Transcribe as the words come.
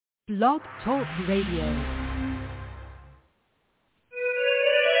Blog Talk Radio.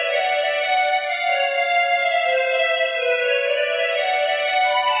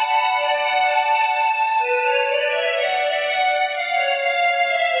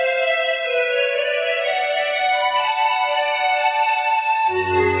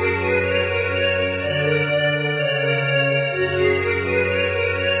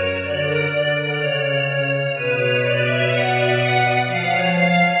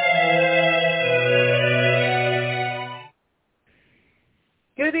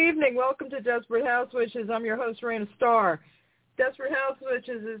 Welcome to Desperate House Witches. I'm your host, RAINA Star. Desperate House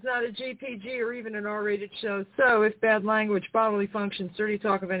Witches is not a GPG or even an R-rated show, so if bad language, bodily functions, dirty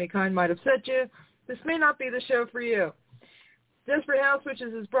talk of any kind might upset you, this may not be the show for you. Desperate House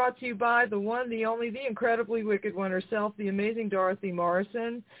Witches is brought to you by the one, the only, the incredibly wicked one herself, the amazing Dorothy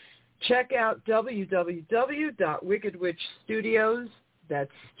Morrison. Check out www.wickedwitchstudios,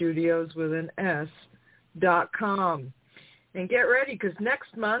 that's studios with an S, .com. And get ready, because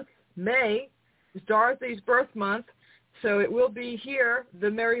next month, May, is Dorothy's birth month, so it will be here, the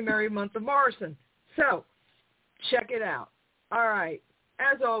merry, merry month of Morrison. So, check it out. All right.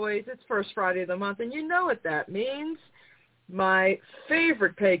 As always, it's first Friday of the month, and you know what that means. My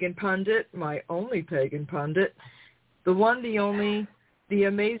favorite pagan pundit, my only pagan pundit, the one, the only, the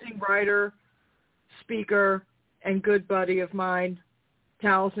amazing writer, speaker, and good buddy of mine,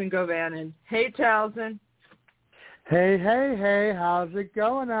 TALIESIN Govanen. Hey, TALIESIN. Hey, hey, hey, how's it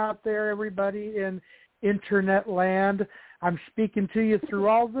going out there, everybody in internet land? I'm speaking to you through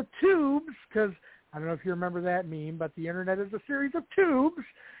all the tubes, because I don't know if you remember that meme, but the internet is a series of tubes,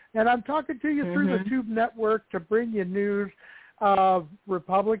 and I'm talking to you through the Tube Network to bring you news of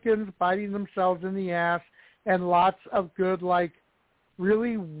Republicans biting themselves in the ass and lots of good, like,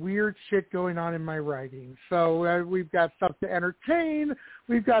 really weird shit going on in my writing. So we've got stuff to entertain,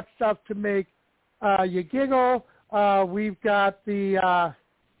 we've got stuff to make you giggle. We've got the,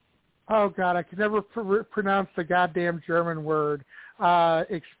 oh God, I can never pronounce the goddamn German word,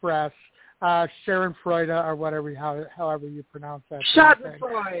 Express, Schadenfreude, or whatever, however you pronounce that.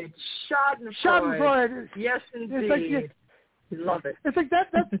 Schadenfreude. Schadenfreude. Yes, indeed. Like love it. It's like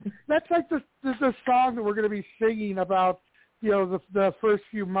that's like the song that we're going to be singing about, you know, the first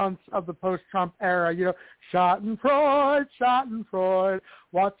few months of the post-Trump era, you know, Schadenfreude, Schadenfreude,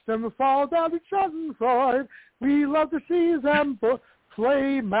 watch them fall down in Schadenfreude. We love to see them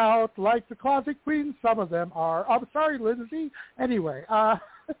flame out like the closet queens. Some of them are. I'm sorry, Lindsay. Anyway, oh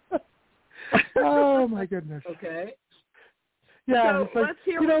my goodness. Okay. Yeah. So let's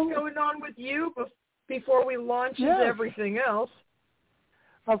hear what's going on with you before we launch into everything else.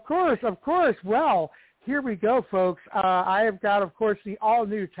 Of course. Well, here we go, folks. I have got, of course, the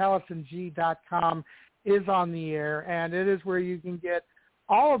all-new TALIESING.com is on the air, and it is where you can get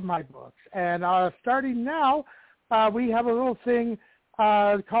all of my books. And starting now, we have a little thing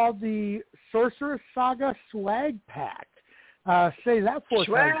called the Sorceress Saga Swag Pack. Say that 4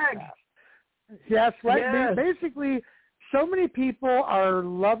 times fast. Yeah, swag. Yes. Basically, so many people are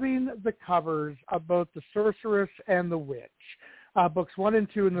loving the covers of both the Sorceress and the Witch. Books 1 and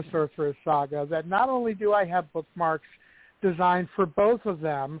 2 in the Sorceress Saga, that not only do I have bookmarks designed for both of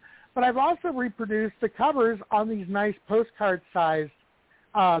them, but I've also reproduced the covers on these nice postcard-sized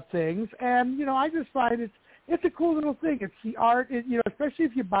things. And, you know, I just find it's a cool little thing. It's the art, you know, especially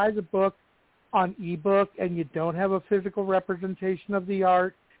if you buy the book on ebook and you don't have a physical representation of the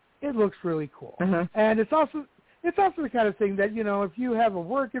art, it looks really cool. And it's also the kind of thing that, you know, if you have a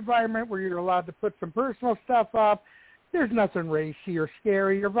work environment where you're allowed to put some personal stuff up, there's nothing racy or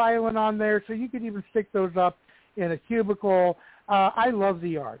scary or violent on there, so you can even stick those up in a cubicle. I love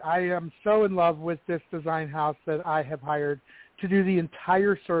the art. I am so in love with this design house that I have hired to do the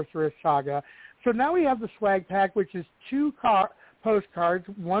entire Sorceress Saga. So now we have the swag pack, which is 2 postcards,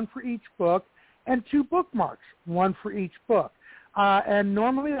 1 for each book, and 2 bookmarks, 1 for each book. And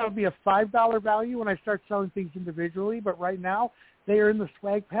normally that would be a $5 value when I start selling things individually, but right now they are in the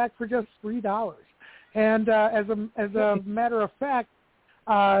swag pack for just $3. And as a matter of fact,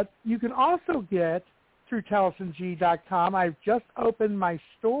 you can also get through TALIESING.com. I've just opened my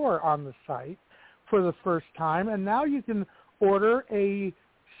store on the site for the first time, and now you can order a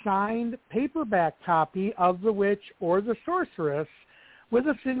signed paperback copy of The Witch or The Sorceress with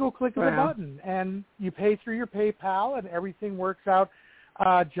a single click of a button. And you pay through your PayPal, and everything works out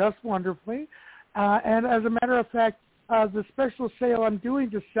just wonderfully. And as a matter of fact, the special sale I'm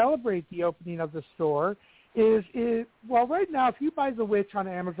doing to celebrate the opening of the store is right now, if you buy The Witch on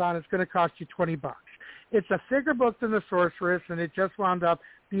Amazon, it's going to cost you $20. It's a thicker book than The Sorceress, and it just wound up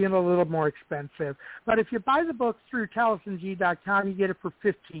being a little more expensive. But if you buy the book through TALIESIN.com, you get it for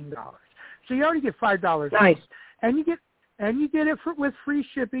 $15. So you already get $5 Nice. off. And you get it with free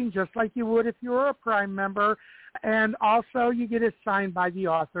shipping, just like you would if you were a Prime member. And also you get it signed by the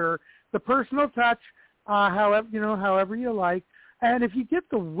author, the personal touch, however you like. And if you get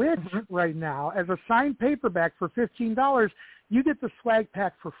The Witch right now as a signed paperback for $15, you get the swag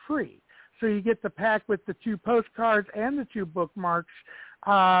pack for free. So you get the pack with the 2 postcards and the 2 bookmarks,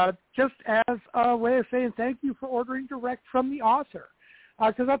 just as a way of saying thank you for ordering direct from the author.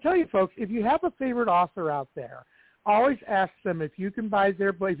 Because I'll tell you, folks, if you have a favorite author out there, always ask them if you can buy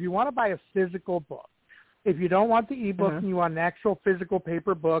their book. If you want to buy a physical book, if you don't want the ebook and you want an actual physical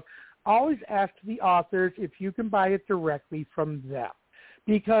paper book, always ask the authors if you can buy it directly from them.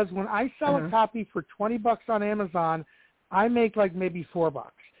 Because when I sell a copy for $20 on Amazon, I make like maybe $4.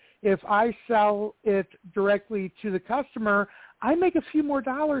 If I sell it directly to the customer, I make a few more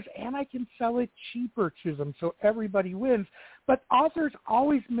dollars and I can sell it cheaper to them, so everybody wins. But authors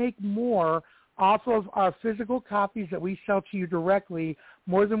always make more off of our physical copies that we sell to you directly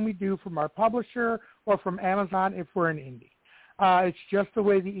more than we do from our publisher or from Amazon if we're an indie. It's just the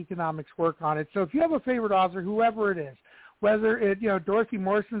way the economics work on it. So if you have a favorite author, whoever it is, whether it, Dorothy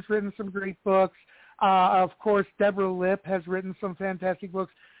Morrison's written some great books, of course, Deborah Lipp has written some fantastic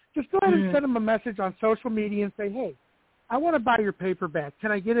books, just go ahead and send them a message on social media and say, hey, I want to buy your paperback. Can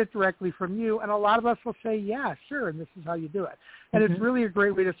I get it directly from you? And a lot of us will say, yeah, sure, and this is how you do it. And it's really a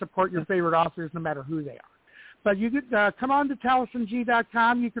great way to support your favorite authors no matter who they are. But you could come on to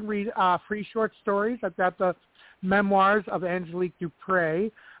TALIESIN.com. You can read free short stories. I've got the memoirs of Angelique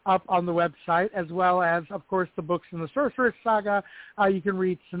Dupre up on the website, as well as, of course, the books in the Sorceress Saga. You can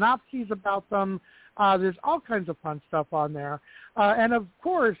read synopses about them. There's all kinds of fun stuff on there. And, of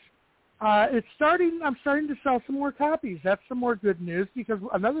course, I'm starting to sell some more copies. That's some more good news, because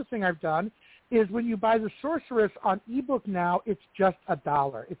another thing I've done is when you buy The Sorceress on ebook now, it's just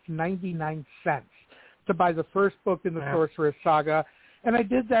 $1. It's 99 cents to buy the first book in the Sorceress Saga. And I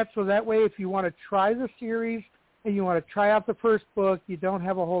did that so that way if you want to try the series and you want to try out the first book, you don't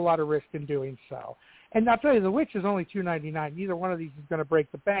have a whole lot of risk in doing so. And I'll tell you, The Witch is only $2.99. Neither one of these is going to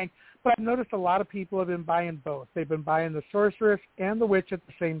break the bank. But I've noticed a lot of people have been buying both. They've been buying The Sorceress and The Witch at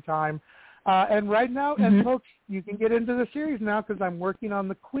the same time. And right now, and folks, you can get into the series now because I'm working on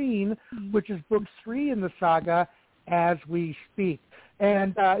The Queen, which is book 3 in the saga as we speak.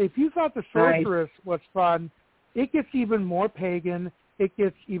 And if you thought The Sorceress was fun, it gets even more pagan. It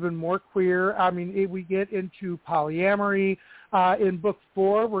gets even more queer. I mean, we get into polyamory. In book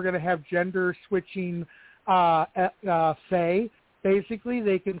 4, we're going to have gender-switching fae. Basically,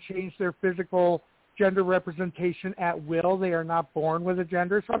 they can change their physical gender representation at will. They are not born with a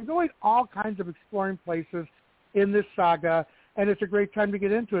gender. So I'm going all kinds of exploring places in this saga, and it's a great time to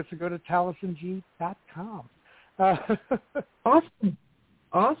get into it. So go to TALIESIN.com.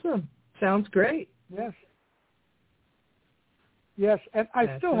 Awesome. Sounds great. Yes, and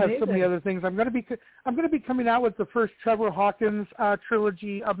I still have so many other things. I'm going to be coming out with the first Trevor Hawkins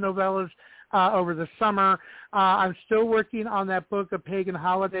trilogy of novellas over the summer. I'm still working on that book of pagan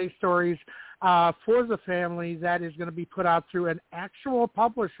holiday stories for the family that is going to be put out through an actual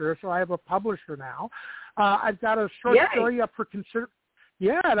publisher. So I have a publisher now. I've got a short story up for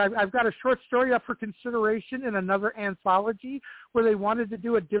I've got a short story up for consideration in another anthology where they wanted to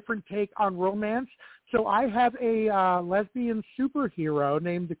do a different take on romance. So I have a lesbian superhero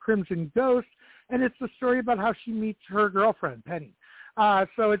named the Crimson Ghost, and it's the story about how she meets her girlfriend, Penny.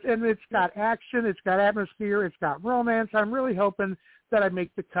 So it's got action, it's got atmosphere, it's got romance. I'm really hoping that I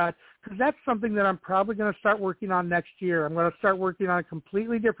make the cut because that's something that I'm probably going to start working on next year. I'm going to start working on a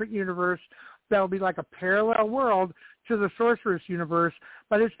completely different universe that will be like a parallel world to the Sorceress universe,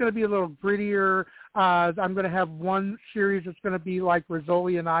 but it's going to be a little grittier. I'm going to have one series that's going to be like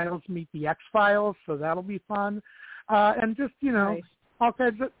Rizzoli and Isles meet the X-Files, so that'll be fun. And just, all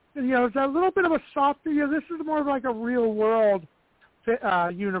kinds of, it's a little bit of a softer, this is more of like a real world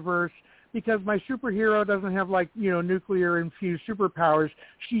universe because my superhero doesn't have like, nuclear infused superpowers.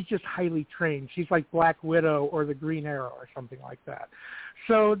 She's just highly trained. She's like Black Widow or the Green Arrow or something like that.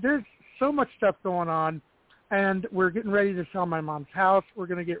 So there's so much stuff going on. And we're getting ready to sell my mom's house. We're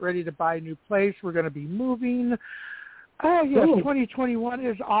going to get ready to buy a new place. We're going to be moving. Oh, yes, 2021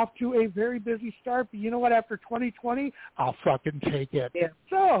 is off to a very busy start. But you know what? After 2020, I'll fucking take it. Yeah.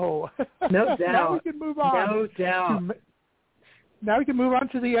 So no doubt. Now we can move on. No doubt. Now we can move on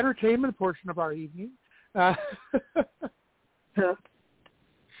to the entertainment portion of our evening.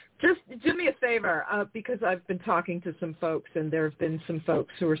 Just do me a favor, because I've been talking to some folks, and there have been some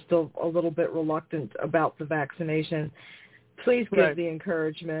folks who are still a little bit reluctant about the vaccination. please give the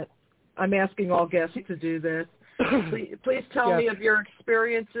encouragement. I'm asking all guests to do this. Please tell me of your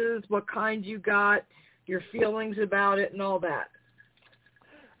experiences, what kind you got, your feelings about it, and all that.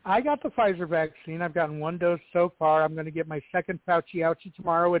 I got the Pfizer vaccine. I've gotten one dose so far. I'm going to get my second Fauci-ouchie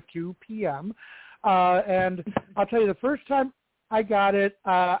tomorrow at 2 p.m. And I'll tell you, the first time I got it,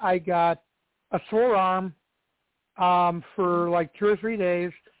 I got a sore arm for like 2 or 3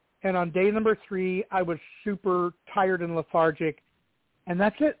 days. And on day number 3, I was super tired and lethargic. And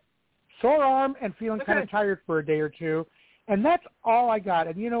that's it. Sore arm and feeling kind of tired for a day or two. And that's all I got.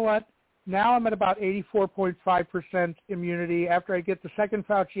 And you know what? Now I'm at about 84.5% immunity. After I get the second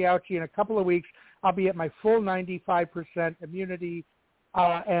Fauci-ouchie in a couple of weeks, I'll be at my full 95% immunity.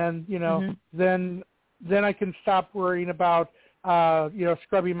 And, you know, then I can stop worrying about, you know,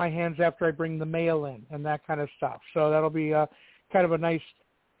 scrubbing my hands after I bring the mail in and that kind of stuff. So that'll be kind of a nice,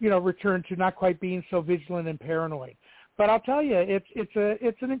 you know, return to not quite being so vigilant and paranoid. But I'll tell you,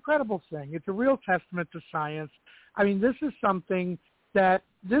 it's an incredible thing. It's a real testament to science. I mean, this is something that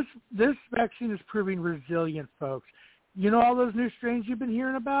this vaccine is proving resilient, folks. You know all those new strains you've been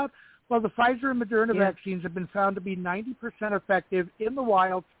hearing about? Well, the Pfizer and Moderna vaccines have been found to be 90% effective in the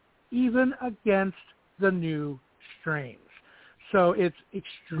wild, even against the new strains. So it's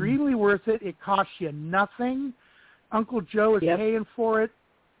extremely worth it. It costs you nothing. Uncle Joe is paying for it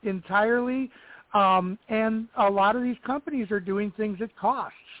entirely. And a lot of these companies are doing things at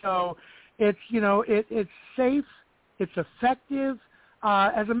cost. So it's, you know, it's safe. It's effective.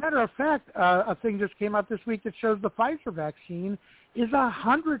 As a matter of fact, a thing just came out this week that shows the Pfizer vaccine is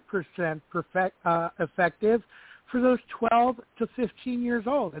 100% effective for those 12 to 15 years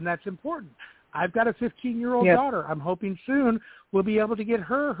old, and that's important. I've got a 15-year-old daughter. I'm hoping soon we'll be able to get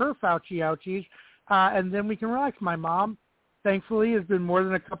her Fauci-ouchies, and then we can relax. My mom, thankfully, has been more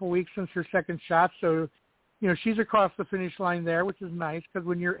than a couple weeks since her second shot, so you know she's across the finish line there, which is nice because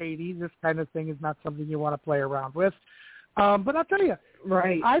when you're 80, this kind of thing is not something you want to play around with. But I'll tell you,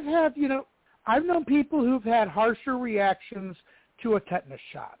 I've known people who've had harsher reactions to a tetanus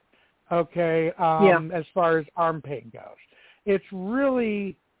shot, as far as arm pain goes. It's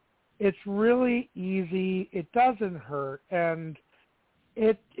really easy. It doesn't hurt, and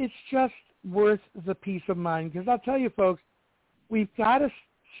it's just worth the peace of mind. Because I'll tell you, folks, we've got to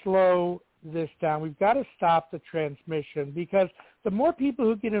slow this down. We've got to stop the transmission because the more people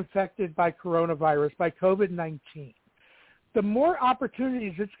who get infected by coronavirus, by COVID-19, the more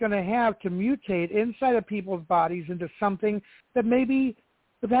opportunities it's going to have to mutate inside of people's bodies into something that maybe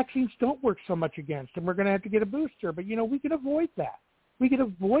the vaccines don't work so much against, and we're going to have to get a booster. But, you know, we can avoid that. We can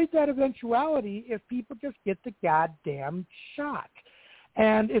avoid that eventuality if people just get the goddamn shot.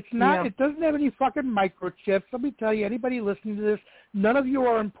 And it's not, it doesn't have any fucking microchips. Let me tell you, anybody listening to this, none of you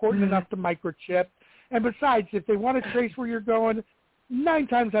are important enough to microchip. And besides, if they want to trace where you're going, 9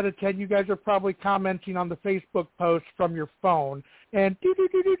 times out of 10, you guys are probably commenting on the Facebook post from your phone. And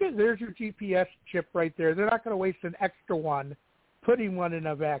there's your GPS chip right there. They're not going to waste an extra one putting one in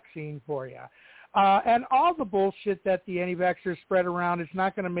a vaccine for you. And all the bullshit that the anti-vaxxers spread around is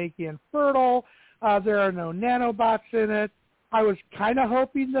not going to make you infertile. There are no nanobots in it. I was kind of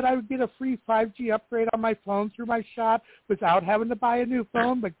hoping that I would get a free 5G upgrade on my phone through my shot without having to buy a new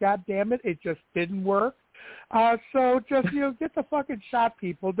phone, but God damn it, it just didn't work. So just, you know, get the fucking shot,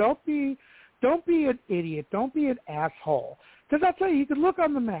 people. Don't be an idiot. Don't be an asshole. Because I'll tell you, you can look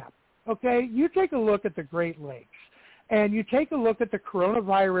on the map, okay? You take a look at the Great Lakes, and you take a look at the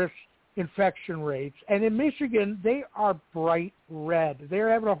coronavirus infection rates, and in Michigan, they are bright red. They're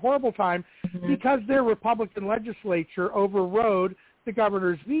having a horrible time because their Republican legislature overrode the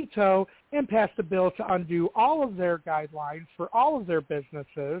governor's veto and passed a bill to undo all of their guidelines for all of their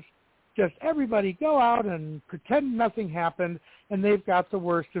businesses. Just everybody go out and pretend nothing happened, and they've got the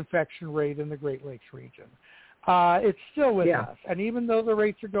worst infection rate in the Great Lakes region. It's still with us, and even though the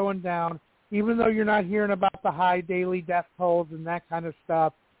rates are going down, even though you're not hearing about the high daily death tolls and that kind of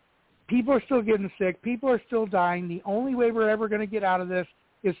stuff, people are still getting sick. People are still dying. The only way we're ever going to get out of this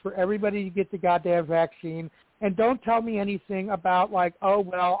is for everybody to get the goddamn vaccine. And don't tell me anything about like, oh,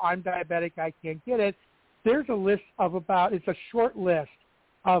 well, I'm diabetic, I can't get it. There's a list of it's a short list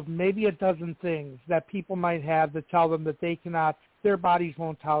of maybe a dozen things that people might have that tell them that they cannot, their bodies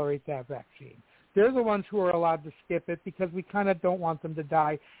won't tolerate that vaccine. They're the ones who are allowed to skip it because we kind of don't want them to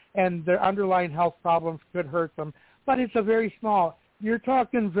die, and their underlying health problems could hurt them. But it's a very small, you're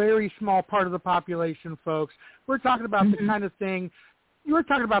talking very small part of the population, folks. We're talking about the kind of thing, you're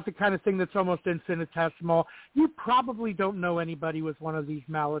talking about the kind of thing that's almost infinitesimal. You probably don't know anybody with one of these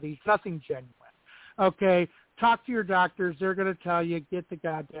maladies, nothing genuine. Okay, talk to your doctors. They're going to tell you, get the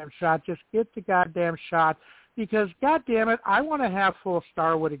goddamn shot. Just get the goddamn shot because, God damn it, I want to have full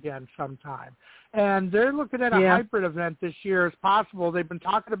Starwood again sometime. And they're looking at a hybrid event this year as possible. They've been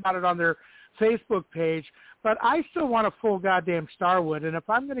talking about it on their Facebook page, but I still want a full goddamn Starwood. And if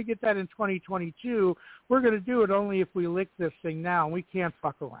I'm going to get that in 2022, we're going to do it only if we lick this thing now, and we can't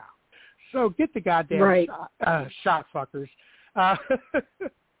fuck around. So get the goddamn shot fuckers. I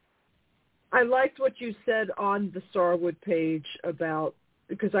liked what you said on the Starwood page about,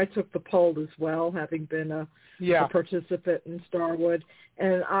 because I took the poll as well, having been a participant in Starwood,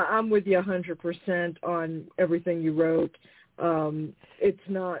 and I'm with you 100% on everything you wrote. It's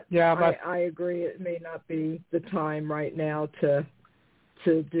not. Yeah, I agree. It may not be the time right now to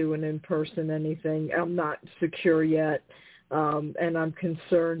do an in-person anything. I'm not secure yet, and I'm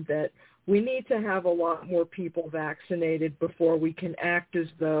concerned that we need to have a lot more people vaccinated before we can act as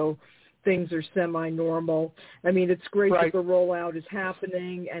though things are semi-normal. I mean, it's great that the rollout is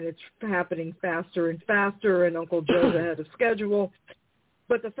happening, and it's happening faster and faster, and Uncle Joe's ahead of schedule.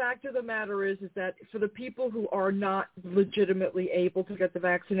 But the fact of the matter is that for the people who are not legitimately able to get the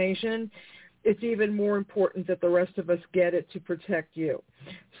vaccination, it's even more important that the rest of us get it to protect you.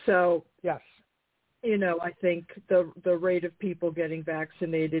 So, I think the rate of people getting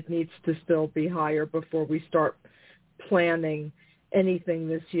vaccinated needs to still be higher before we start planning anything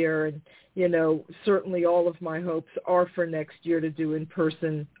this year. And, certainly all of my hopes are for next year to do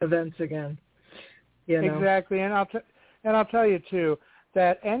in-person events again. Exactly. And I'll tell you, too,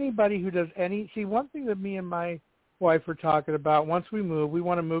 that anybody who does one thing that me and my wife were talking about, once we move, we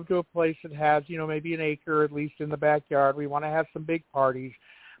want to move to a place that has, maybe an acre at least in the backyard. We want to have some big parties.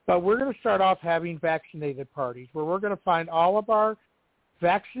 But we're going to start off having vaccinated parties where we're going to find all of our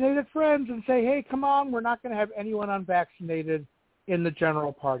vaccinated friends and say, hey, come on, we're not going to have anyone unvaccinated in the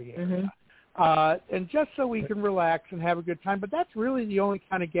general party area. And just so we can relax and have a good time. But that's really the only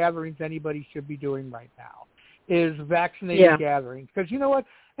kind of gatherings anybody should be doing right now is vaccinated gatherings. Because you know what?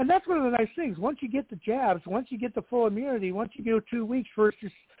 And that's one of the nice things. Once you get the jabs, once you get the full immunity, once you go 2 weeks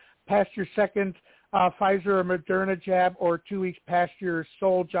past your second Pfizer or Moderna jab, or 2 weeks past your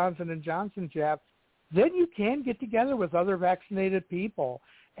sole Johnson & Johnson jab, then you can get together with other vaccinated people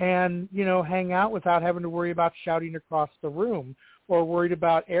and, hang out without having to worry about shouting across the room or worried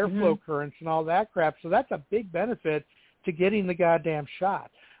about airflow currents and all that crap. So that's a big benefit to getting the goddamn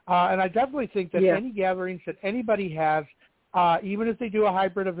shot. And I definitely think that any gatherings that anybody has, even if they do a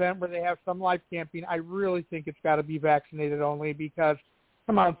hybrid event where they have some live camping, I really think it's got to be vaccinated only because,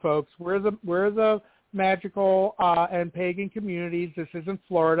 come on, folks, we're the magical and pagan communities. This isn't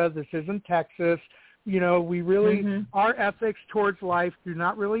Florida. This isn't Texas. We really, our ethics towards life do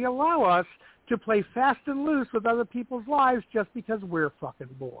not really allow us to play fast and loose with other people's lives just because we're fucking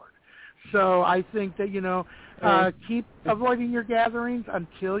bored. So I think that, keep avoiding your gatherings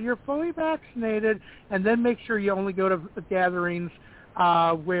until you're fully vaccinated, and then make sure you only go to gatherings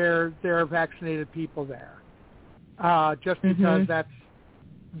where there are vaccinated people there. Just because that's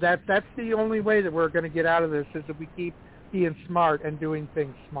the only way that we're going to get out of this is if we keep being smart and doing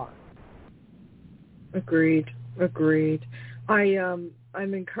things smart. Agreed.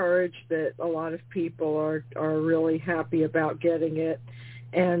 I'm encouraged that a lot of people are really happy about getting it,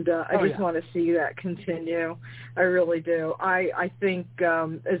 and I just want to see that continue. I really do. I think,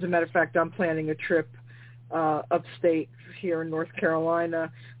 as a matter of fact, I'm planning a trip upstate here in North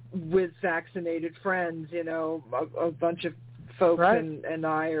Carolina with vaccinated friends. A bunch of folks and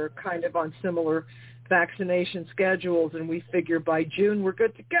I are kind of on similar vaccination schedules, and we figure by June we're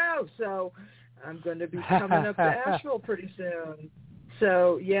good to go. So I'm going to be coming up to Asheville pretty soon.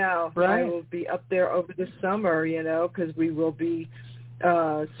 So, I will be up there over the summer, because we will be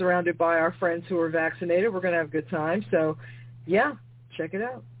surrounded by our friends who are vaccinated. We're going to have a good time. So, check it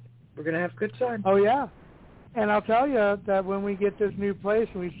out. We're going to have a good time. Oh, yeah. And I'll tell you that when we get this new place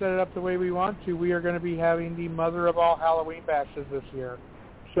and we set it up the way we want to, we are going to be having the mother of all Halloween bashes this year.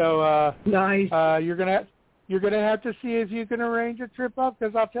 So nice. You're going to have to see if you can arrange a trip up,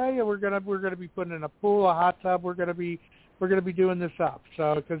 because I'll tell you, we're going to be putting in a pool, a hot tub. We're going to be doing this up.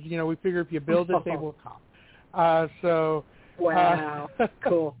 So because we figure if you build it, they will come. Wow,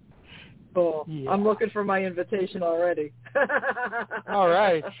 cool. Yeah. I'm looking for my invitation already. All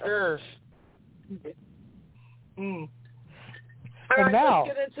right, sure. All right, now,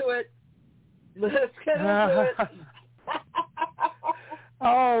 let's get into it.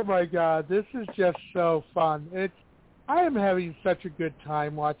 Oh my God, this is just so fun. I am having such a good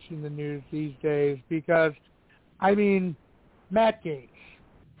time watching the news these days because, Matt Gaetz.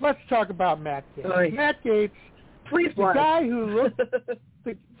 Let's talk about Matt Gaetz. Right. Matt Gaetz, the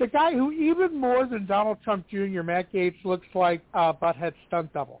guy who even more than Donald Trump Jr., Matt Gaetz looks like Butthead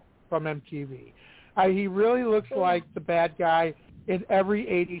stunt double from MTV. He really looks like the bad guy in every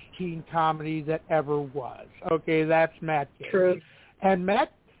 80s teen comedy that ever was. Okay, that's Matt Gaetz. True. And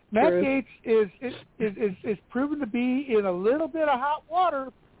Matt Gaetz is proven to be in a little bit of hot water,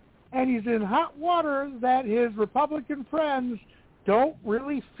 and he's in hot water that his Republican friends don't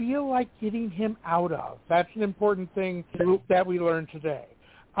really feel like getting him out of. That's an important thing that we learned today.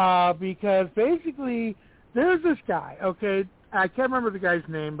 Because basically, there's this guy, okay, I can't remember the guy's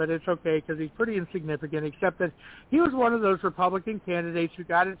name, but it's okay because he's pretty insignificant, except that he was one of those Republican candidates who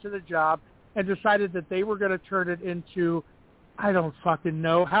got into the job and decided that they were going to turn it into, I don't fucking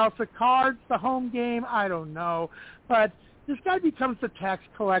know, House of Cards, the home game, I don't know. But this guy becomes the tax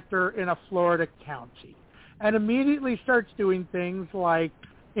collector in a Florida county and immediately starts doing things like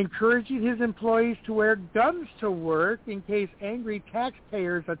encouraging his employees to wear guns to work in case angry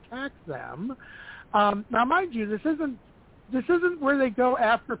taxpayers attack them. Now, mind you, this isn't where they go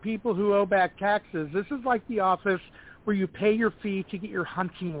after people who owe back taxes. This is like the office where you pay your fee to get your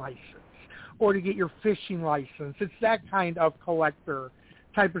hunting license or to get your fishing license. It's that kind of collector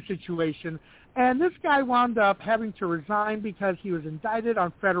type of situation. And this guy wound up having to resign because he was indicted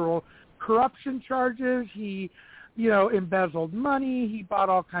on federal corruption charges. He, embezzled money. He bought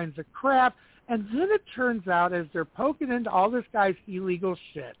all kinds of crap. And then it turns out, as they're poking into all this guy's illegal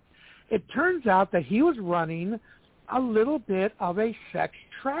shit, it turns out that he was running a little bit of a sex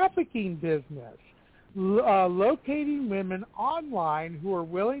trafficking business, locating women online who are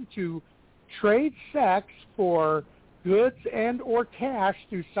willing to trade sex for goods and or cash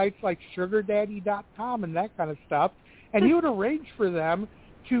through sites like sugardaddy.com and that kind of stuff. And he would arrange for them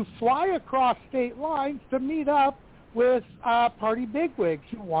to fly across state lines to meet up with party bigwigs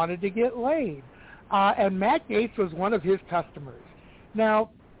who wanted to get laid. And Matt Gaetz was one of his customers.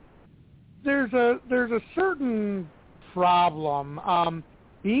 Now, there's a certain problem.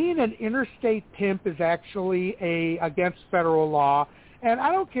 Being an interstate pimp is actually against federal law, and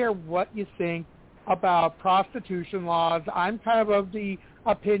I don't care what you think about prostitution laws. I'm kind of the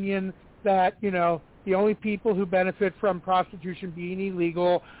opinion that, the only people who benefit from prostitution being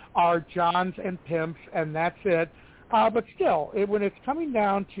illegal are Johns and pimps, and that's it. But still, when it's coming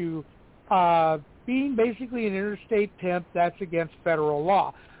down to being basically an interstate pimp, that's against federal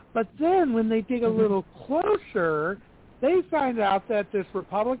law. But then when they dig a little closer, they find out that this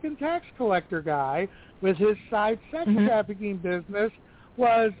Republican tax collector guy with his side sex trafficking business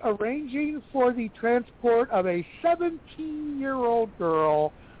was arranging for the transport of a 17-year-old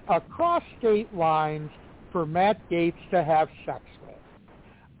girl across state lines for Matt Gaetz to have sex with.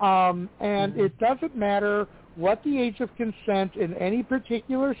 And it doesn't matter what the age of consent in any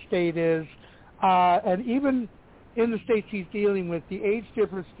particular state is, and even in the states he's dealing with, the age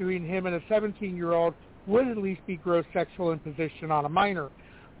difference between him and a 17-year-old would at least be gross sexual imposition on a minor.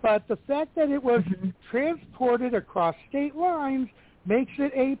 But the fact that it was transported across state lines makes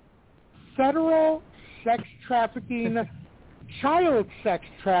it a federal sex trafficking, child sex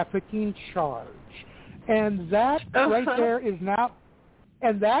trafficking charge. And that right there is now,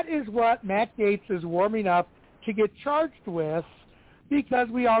 and that is what Matt Gaetz is warming up to get charged with, because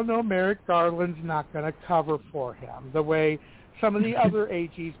we all know Merrick Garland's not going to cover for him the way some of the other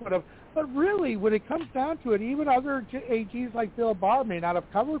AGs would have. But really, when it comes down to it, even other AGs like Bill Barr may not have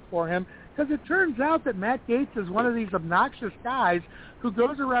covered for him, because it turns out that Matt Gaetz is one of these obnoxious guys who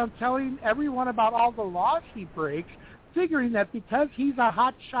goes around telling everyone about all the laws he breaks, figuring that because he's a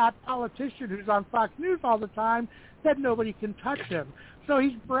hotshot politician who's on Fox News all the time, that nobody can touch him. So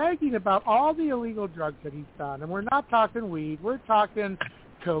he's bragging about all the illegal drugs that he's done. And we're not talking weed. We're talking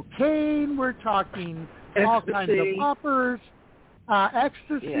cocaine. We're talking all kinds of poppers,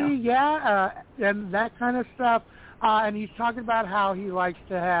 ecstasy, and that kind of stuff. And he's talking about how he likes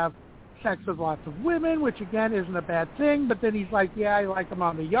to have sex with lots of women, which, again, isn't a bad thing. But then he's like, I like them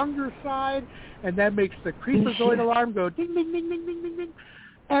on the younger side. And that makes the creepazoid alarm go ding, ding, ding, ding, ding, ding, ding.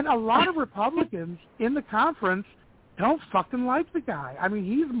 And a lot of Republicans in the conference don't fucking like the guy. I mean,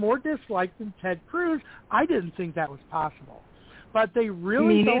 he's more disliked than Ted Cruz. I didn't think that was possible. But they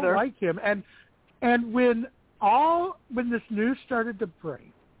really don't like him. And when this news started to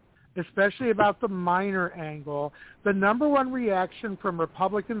break, especially about the minor angle, the number one reaction from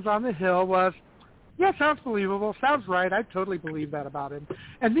Republicans on the Hill was, yeah, sounds believable, sounds right, I totally believe that about him.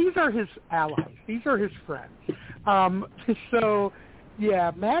 And these are his allies. These are his friends. So,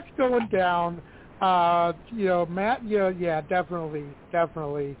 yeah, Matt's going down. Matt, definitely.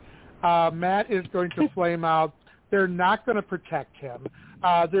 Matt is going to flame out. They're not going to protect him.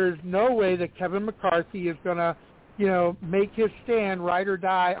 There's no way that Kevin McCarthy is going to, make his stand, ride or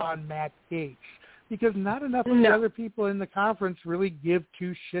die, on Matt Gaetz. because not enough of the other people in the conference really give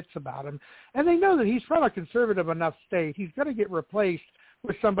two shits about him. And they know that he's from a conservative enough state. He's going to get replaced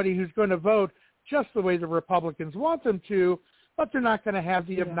with somebody who's going to vote just the way the Republicans want them to, but they're not going to have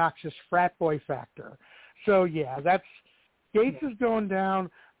the obnoxious frat boy factor. So, Gates is going down.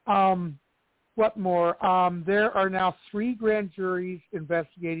 What more? There are now 3 grand juries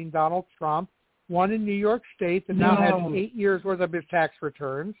investigating Donald Trump, one in New York State that now has 8 years' worth of his tax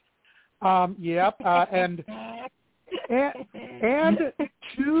returns. And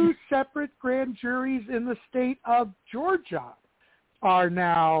 2 separate grand juries in the state of Georgia are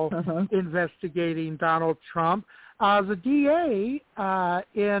now investigating Donald Trump. The DA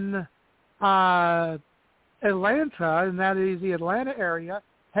in Atlanta, and that is the Atlanta area,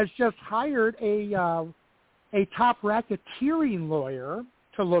 has just hired a top racketeering lawyer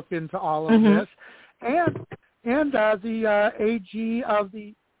to look into all of this, and the AG of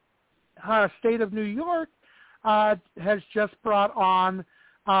the state of New York has just brought on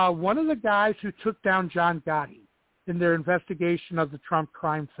one of the guys who took down John Gotti in their investigation of the Trump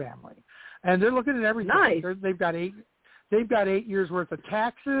crime family, and they're looking at everything. Nice. They've got 8 years worth of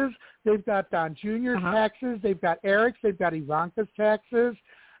taxes. They've got Don Jr.'s taxes. They've got Eric's. They've got Ivanka's taxes.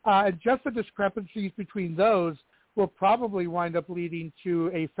 And just the discrepancies between those will probably wind up leading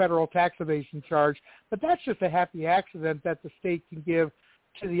to a federal tax evasion charge. But that's just a happy accident that the state can give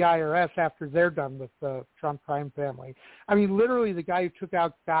to the IRS after they're done with the Trump crime family. I mean, literally the guy who took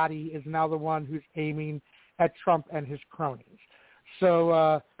out Gotti is now the one who's aiming at Trump and his cronies.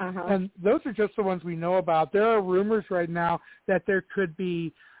 So, and those are just the ones we know about. There are rumors right now that there could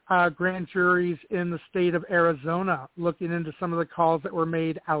be grand juries in the state of Arizona looking into some of the calls that were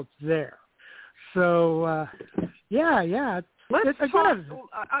made out there. So, Let's talk.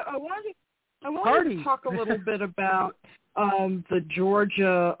 I wanted to talk a little bit about the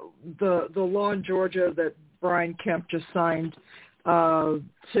Georgia, the law in Georgia that Brian Kemp just signed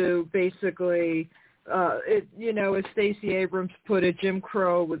to basically, as Stacey Abrams put it, Jim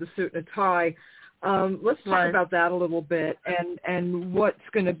Crow with a suit and a tie. Let's talk about that a little bit and what's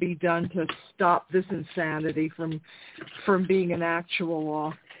going to be done to stop this insanity from being an actual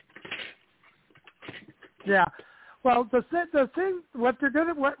law. Yeah. Well, the thing, what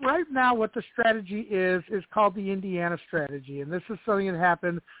the strategy is called the Indiana strategy, and this is something that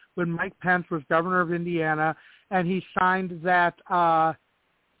happened when Mike Pence was governor of Indiana, and he signed that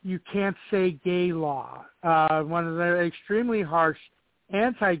you can't say gay law, one of the extremely harsh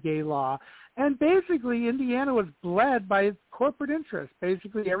anti-gay law. And basically, Indiana was bled by corporate interests.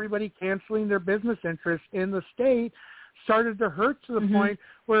 Basically, everybody canceling their business interests in the state started to hurt to the point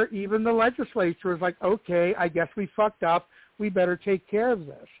where even the legislature was like, okay, I guess we fucked up. We better take care of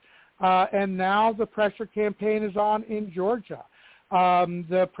this. And now the pressure campaign is on in Georgia.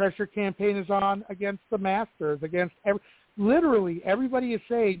 The pressure campaign is on against the masters, against literally everybody is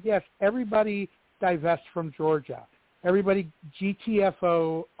saying, yes, everybody divest from Georgia. Everybody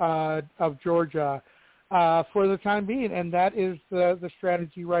GTFO of Georgia for the time being, and that is the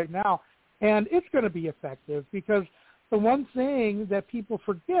strategy right now. And it's going to be effective because the one thing that people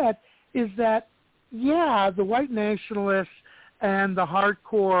forget is that, the white nationalists and the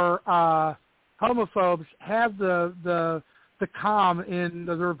hardcore homophobes have the calm in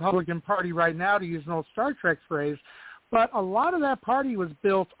the Republican Party right now, to use an old Star Trek phrase. But a lot of that party was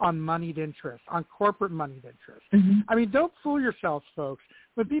built on moneyed interests, on corporate moneyed interests. I mean, don't fool yourselves, folks.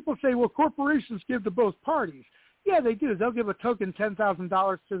 When people say, well, corporations give to both parties, yeah, they do. They'll give a token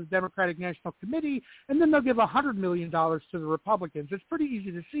 $10,000 to the Democratic National Committee, and then they'll give $100 million to the Republicans. It's pretty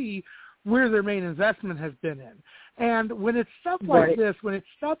easy to see where their main investment has been in. And when it's stuff like this, when it's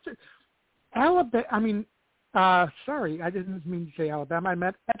stuff that Alabama, sorry, I didn't mean to say Alabama. I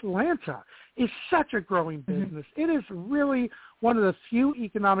meant Atlanta is such a growing business. It is really one of the few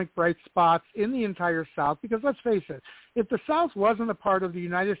economic bright spots in the entire South because let's face it, if the South wasn't a part of the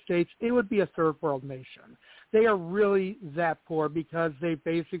United States, it would be a third world nation. They are really that poor because they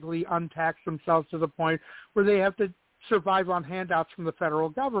basically untaxed themselves to the point where they have to survive on handouts from the federal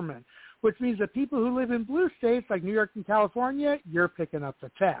government, which means that people who live in blue states like New York and California, you're picking up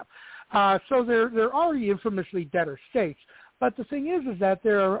the tab. So they're already infamously debtor states. But the thing is that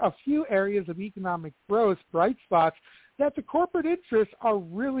there are a few areas of economic growth, bright spots, that the corporate interests are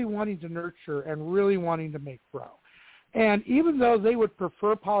really wanting to nurture and really wanting to make grow. And even though they would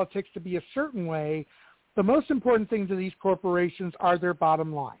prefer politics to be a certain way, the most important thing to these corporations are their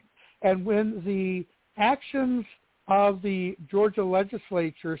bottom line. And when the actions of the Georgia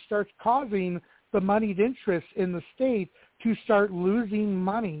legislature starts causing the moneyed interests in the state to start losing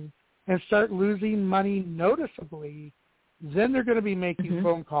money and start losing money noticeably, then they're going to be making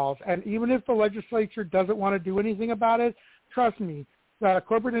phone calls. And even if the legislature doesn't want to do anything about it, trust me,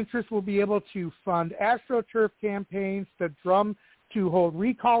 corporate interests will be able to fund AstroTurf campaigns, to hold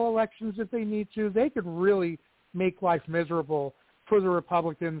recall elections if they need to. They could really make life miserable for the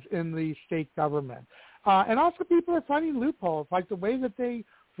Republicans in the state government. And also people are finding loopholes, like the way that they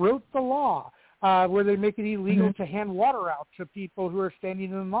wrote the law, where they make it illegal to hand water out to people who are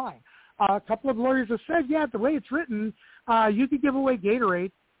standing in line. A couple of lawyers have said, the way it's written, you could give away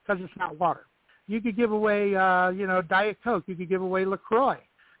Gatorade because it's not water. You could give away, Diet Coke. You could give away LaCroix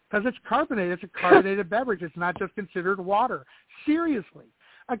because it's carbonated. It's a carbonated beverage. It's not just considered water. Seriously.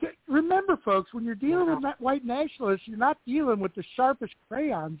 Okay, remember, folks, when you're dealing with white nationalists, you're not dealing with the sharpest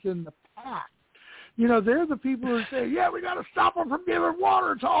crayons in the pack. They're the people who say, we got to stop them from giving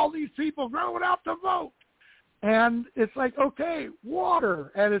water to all these people going out to vote. And it's like, okay,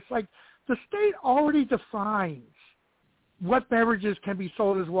 water. And it's like the state already defines what beverages can be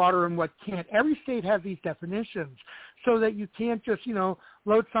sold as water and what can't. Every state has these definitions so that you can't just,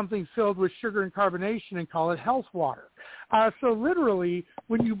 load something filled with sugar and carbonation and call it health water. So literally,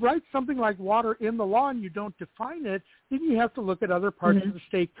 when you write something like water in the law and you don't define it, then you have to look at other parts of the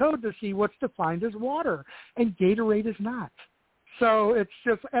state code to see what's defined as water. And Gatorade is not. So it's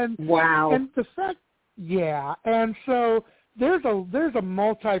just, and the fact, and so there's a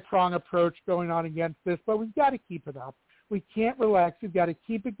multi-prong approach going on against this, but we've got to keep it up. We can't relax. We've got to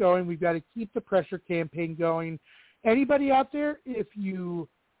keep it going. We've got to keep the pressure campaign going. Anybody out there, if you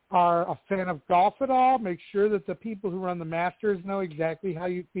are a fan of golf at all, make sure that the people who run the Masters know exactly how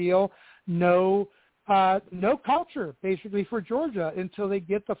you feel. No culture, basically, for Georgia until they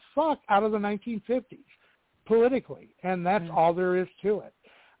get the fuck out of the 1950s politically, and that's all there is to it.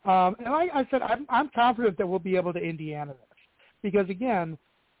 And like I said, I'm confident that we'll be able to Indiana this because, again,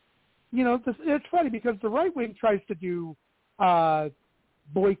 it's funny because the right wing tries to do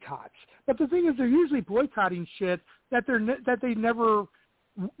boycotts, but the thing is, they're usually boycotting shit that they never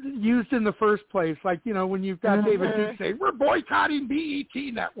used in the first place. Like when you've got David Duke saying we're boycotting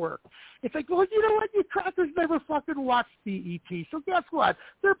BET Network, it's like, well, you know what? You crackers never fucking watched BET, so guess what?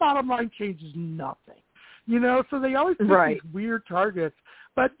 Their bottom line changes nothing. So they always pick these weird targets.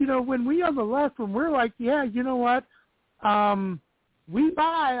 But when we on the left, when we're like, you know what? We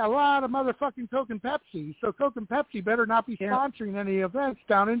buy a lot of motherfucking Coke and Pepsi, so Coke and Pepsi better not be sponsoring any events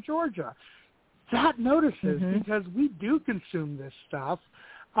down in Georgia. That notices because we do consume this stuff,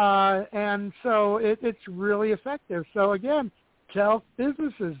 and so it's really effective. So, again, tell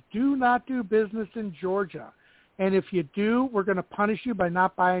businesses, do not do business in Georgia. And if you do, we're going to punish you by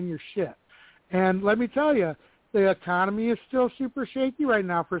not buying your shit. And let me tell you, the economy is still super shaky right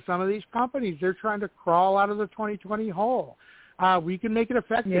now for some of these companies. They're trying to crawl out of the 2020 hole. We can make it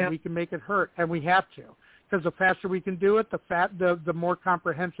effective. We can make it hurt, and we have to, because the faster we can do it, the more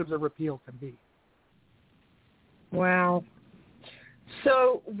comprehensive the repeal can be. Wow.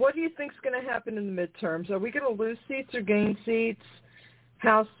 So what do you think is going to happen in the midterms? Are we going to lose seats or gain seats?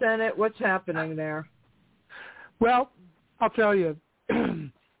 House, Senate, what's happening there? Well, I'll tell you.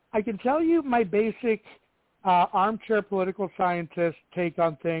 I can tell you my basic armchair political scientist take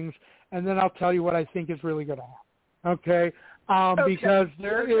on things, and then I'll tell you what I think is really going to happen. Okay? Because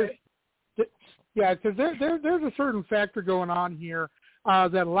there's a certain factor going on here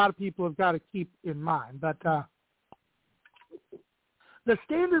that a lot of people have got to keep in mind. But the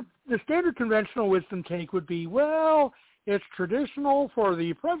standard conventional wisdom take would be, well, it's traditional for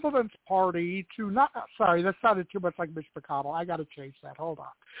the president's party to not. Sorry, that sounded too much like Mitch McConnell. I got to change that. Hold on.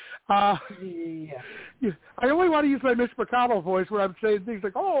 I only want to use my Mitch McConnell voice where I'm saying things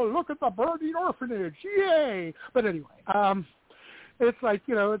like, "Oh, look at the burning orphanage, yay!" But anyway, it's like,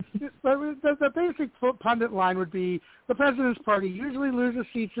 the basic pundit line would be the president's party usually loses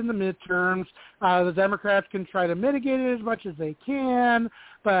seats in the midterms. The Democrats can try to mitigate it as much as they can,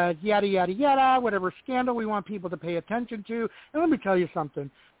 but yada, yada, yada, whatever scandal we want people to pay attention to. And let me tell you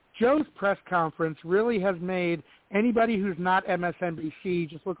something. Joe's press conference really has made anybody who's not MSNBC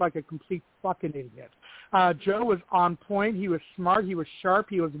just look like a complete fucking idiot. Joe was on point. He was smart. He was sharp.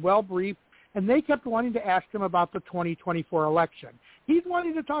 He was well briefed. And they kept wanting to ask him about the 2024 election. He's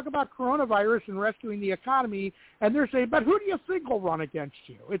wanting to talk about coronavirus and rescuing the economy, and they're saying, but who do you think will run against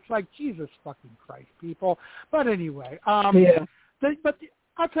you? It's like, Jesus fucking Christ, people. But anyway, but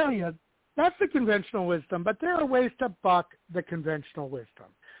I'll tell you, that's the conventional wisdom, but there are ways to buck the conventional wisdom.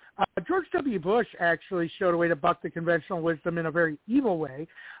 George W. Bush actually showed a way to buck the conventional wisdom in a very evil way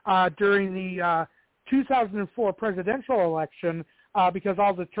during the 2004 presidential election, because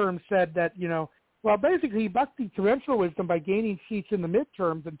all the terms said that, Well, basically, he bucked the conventional wisdom by gaining seats in the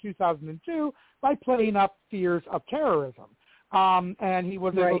midterms in 2002 by playing up fears of terrorism. And he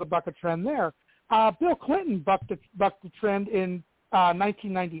was able to buck a trend there. Bill Clinton bucked the trend in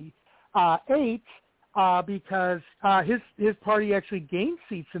 1998 because his party actually gained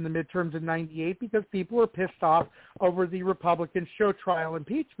seats in the midterms in 98 because people were pissed off over the Republican show trial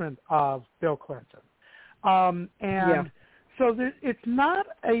impeachment of Bill Clinton. So it's not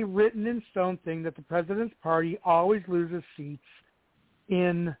a written in stone thing that the president's party always loses seats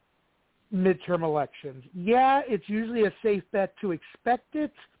in midterm elections. Yeah, it's usually a safe bet to expect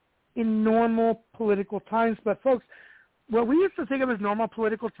it in normal political times. But, folks, what we used to think of as normal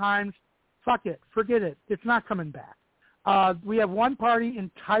political times, fuck it, forget it. It's not coming back. We have one party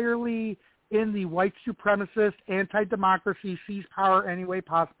entirely in the white supremacist, anti-democracy, seize power any way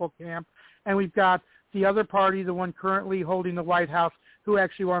possible camp, and we've got the other party, the one currently holding the White House, who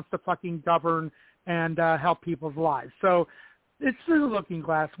actually wants to fucking govern and help people's lives. So it's through the looking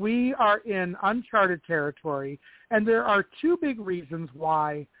glass. We are in uncharted territory, and there are two big reasons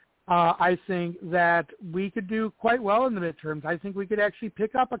why I think that we could do quite well in the midterms. I think we could actually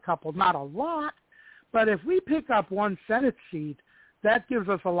pick up a couple, not a lot, but if we pick up one Senate seat, that gives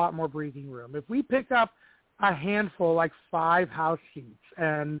us a lot more breathing room. If we pick up a handful, like 5 House seats,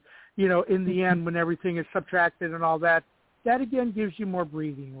 and, you know, in the end, when everything is subtracted and all that, that again gives you more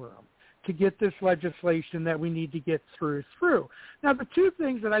breathing room to get this legislation that we need to get through. Now, the two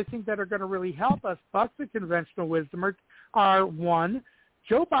things that I think that are going to really help us buck the conventional wisdom are one,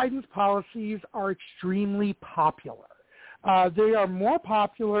 Joe Biden's policies are extremely popular. They are more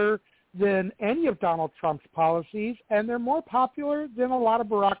popular than any of Donald Trump's policies, and they're more popular than a lot of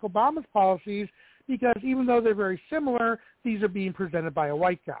Barack Obama's policies because even though they're very similar, these are being presented by a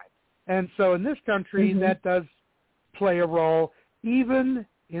white guy. And so in this country, that does play a role, even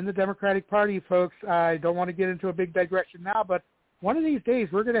in the Democratic Party, folks. I don't want to get into a big digression now, but one of these days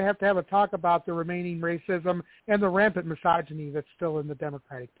we're going to have a talk about the remaining racism and the rampant misogyny that's still in the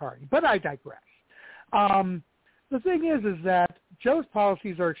Democratic Party. But I digress. The thing is that Joe's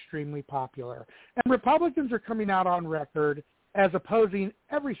policies are extremely popular, and Republicans are coming out on record as opposing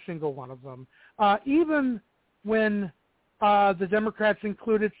every single one of them, even when the Democrats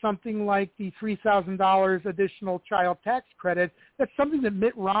included something like the $3,000 additional child tax credit. That's something that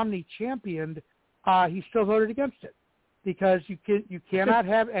Mitt Romney championed. He still voted against it because you cannot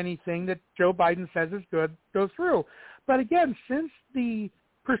have anything that Joe Biden says is good go through. But again, since the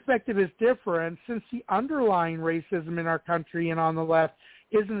perspective is different, since the underlying racism in our country and on the left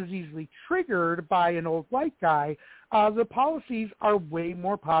isn't as easily triggered by an old white guy, the policies are way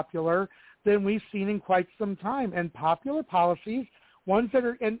more popular than we've seen in quite some time. And popular policies, ones that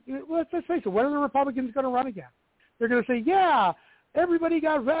are, and let's face it, what are the Republicans going to run against? They're going to say, yeah, everybody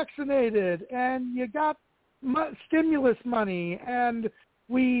got vaccinated and you got stimulus money and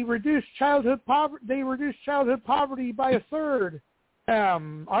we reduced childhood poverty. They reduced childhood poverty by 1/3.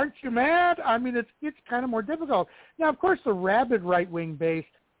 Aren't you mad? I mean, it's kind of more difficult. Now, of course, the rabid right-wing base,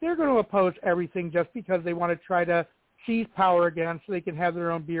 they're going to oppose everything just because they want to try to seize power again so they can have their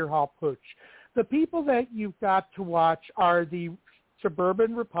own beer hall pooch. The people that you've got to watch are the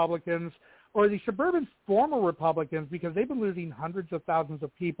suburban Republicans or the suburban former Republicans because they've been losing hundreds of thousands of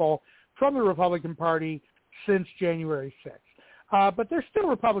people from the Republican Party since January 6th. But they're still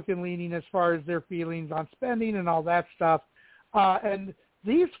Republican-leaning as far as their feelings on spending and all that stuff. And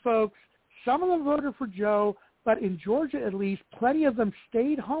these folks, some of them voted for Joe, but in Georgia at least, plenty of them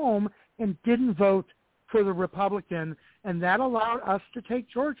stayed home and didn't vote for the Republican, and that allowed us to take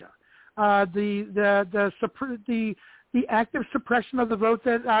Georgia. The active suppression of the vote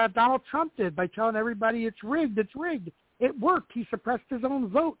that Donald Trump did by telling everybody it's rigged. It worked. He suppressed his own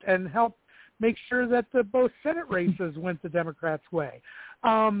vote and helped make sure that both Senate races went the Democrats' way.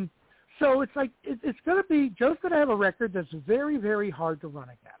 So it's like it's going to be Joe's going to have a record that's very, very hard to run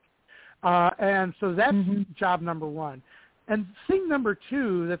against, and so that's job number one. And thing number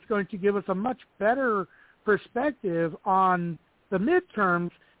two that's going to give us a much better perspective on the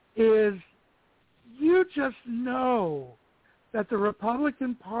midterms is you just know that the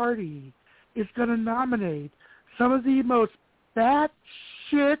Republican Party is going to nominate some of the most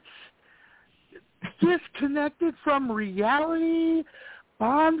batshit, disconnected from reality,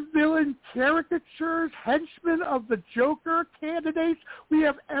 Bond villain caricatures, henchmen of the Joker candidates we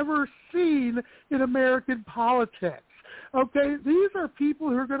have ever seen in American politics. Okay, these are people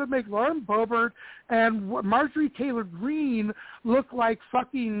who are going to make Lauren Boebert and Marjorie Taylor Greene look like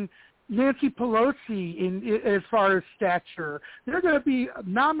fucking Nancy Pelosi as far as stature. They're going to be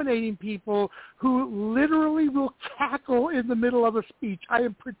nominating people who literally will cackle in the middle of a speech. I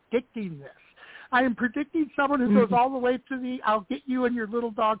am predicting this. I am predicting someone who goes all the way to the I'll get you and your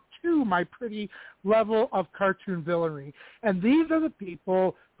little dog too, my pretty level of cartoon villainy. And these are the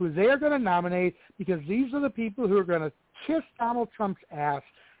people who they are going to nominate because these are the people who are going to kiss Donald Trump's ass,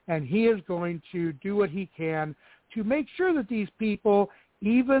 and he is going to do what he can to make sure that these people,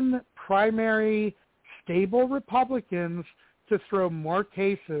 even primary stable Republicans, to throw more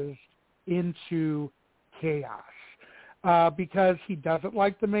cases into chaos. Because he doesn't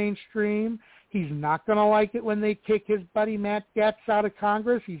like the mainstream. He's not going to like it when they kick his buddy Matt Gaetz out of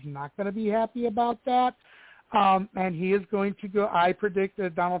Congress. He's not going to be happy about that. And he is going to go, I predict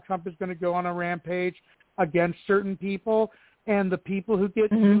that Donald Trump is going to go on a rampage against certain people. And the people who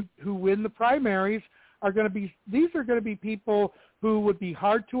get who win the primaries are going to be, these are going to be people who would be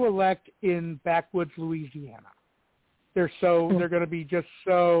hard to elect in backwoods Louisiana. They're going to be just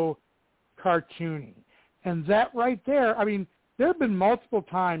so cartoony. And that right there, I mean, there have been multiple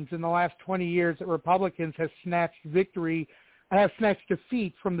times in the last 20 years that Republicans have snatched defeat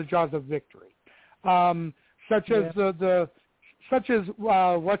from the jaws of victory. Such as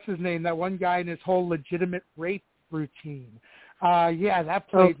what's his name, that one guy in his whole legitimate rape routine. That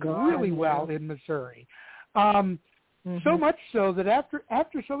played really well in Missouri. So much so that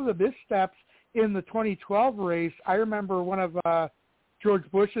after some of the missteps in the 2012 race, I remember one of George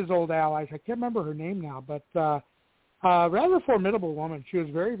Bush's old allies, I can't remember her name now, but rather formidable woman. She was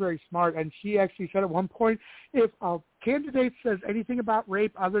very, very smart, and she actually said at one point, if a candidate says anything about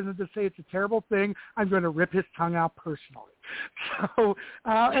rape other than to say it's a terrible thing, I'm going to rip his tongue out personally. So,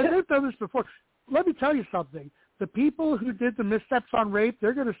 and they've done this before. Let me tell you something. The people who did the missteps on rape,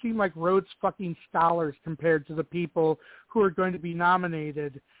 they're going to seem like Rhodes fucking scholars compared to the people who are going to be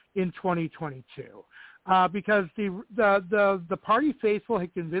nominated in 2022. Because the party faithful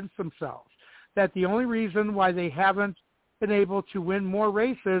had convinced themselves that the only reason why they haven't been able to win more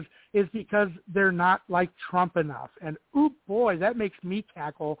races is because they're not like Trump enough. And, ooh, boy, that makes me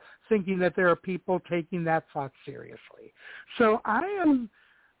cackle thinking that there are people taking that thought seriously. So I'm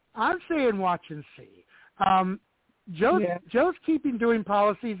saying watch and see. Joe's keeping doing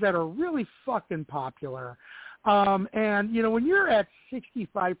policies that are really fucking popular. And, you know, when you're at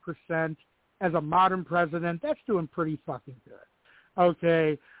 65% as a modern president, that's doing pretty fucking good.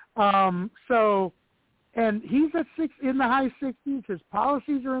 Okay. And he's in the high 60s. His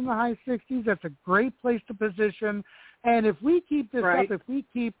policies are in the high 60s. That's a great place to position. And if we keep this up,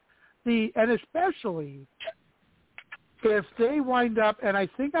 and especially if they wind up, and I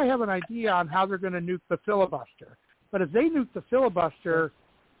think I have an idea on how they're going to nuke the filibuster. But if they nuke the filibuster,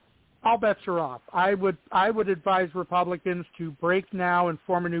 all bets are off. I would advise Republicans to break now and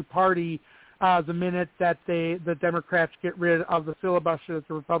form a new party the minute that the Democrats get rid of the filibuster that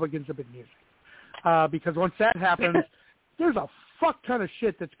the Republicans have been using. Because once that happens, there's a fuck ton of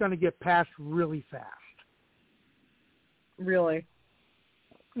shit that's going to get passed really fast. Really?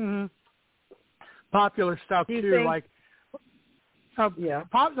 Mm-hmm. Popular stuff, too, like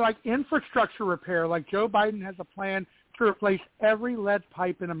infrastructure repair. Like Joe Biden has a plan to replace every lead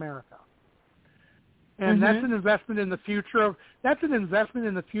pipe in America. And that's an investment in the future. That's an investment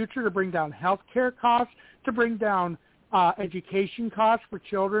in the future to bring down health care costs, to bring down education costs for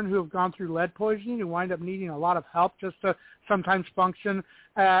children who have gone through lead poisoning and wind up needing a lot of help just to sometimes function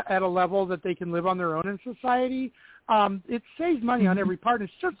at a level that they can live on their own in society. It saves money on every part.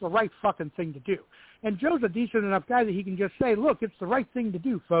 It's just the right fucking thing to do. And Joe's a decent enough guy that he can just say, look, it's the right thing to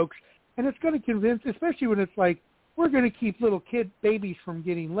do, folks. And it's going to convince, especially when it's like, we're going to keep little babies from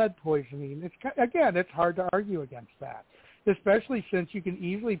getting lead poisoning. It's hard to argue against that, especially since you can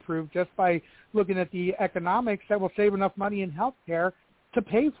easily prove just by looking at the economics that will save enough money in health care to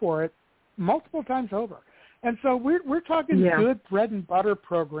pay for it multiple times over. And so we're talking good bread and butter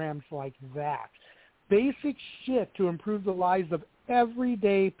programs like that, basic shit to improve the lives of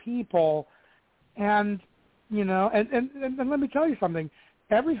everyday people. And, you know, and let me tell you something.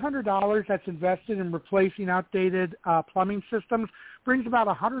 Every $100 that's invested in replacing outdated plumbing systems brings about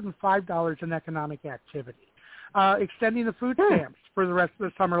 $105 in economic activity. Extending the food stamps for the rest of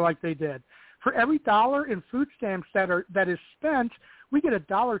the summer like they did. For every $1 in food stamps that is spent, we get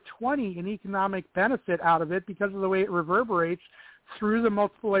 $1.20 in economic benefit out of it because of the way it reverberates through the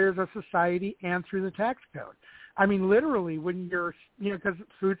multiple layers of society and through the tax code. I mean, literally, when you're, you know, because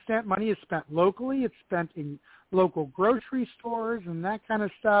food stamp money is spent locally, it's spent in local grocery stores and that kind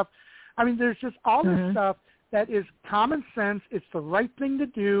of stuff. I mean, there's just all this stuff that is common sense. It's the right thing to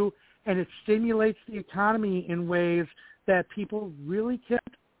do, and it stimulates the economy in ways that people really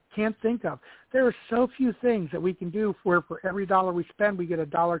can't think of. There are so few things that we can do where for every $1 we spend, we get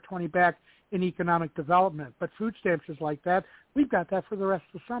 $1.20 back in economic development. But food stamps is like that. We've got that for the rest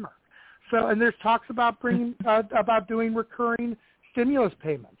of the summer. So, and there's talks about about doing recurring stimulus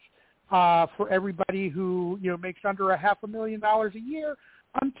payments for everybody who makes under $500,000 a year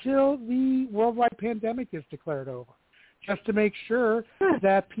until the worldwide pandemic is declared over, just to make sure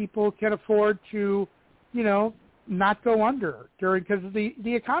that people can afford to, not go under because the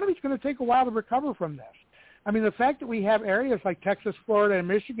economy is going to take a while to recover from this. I mean, the fact that we have areas like Texas, Florida, and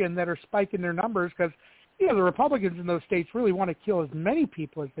Michigan that are spiking their numbers because the Republicans in those states really want to kill as many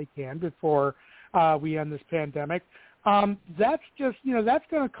people as they can before we end this pandemic. That's just, that's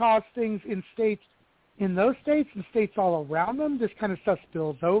going to cause things in those states and states all around them. This kind of stuff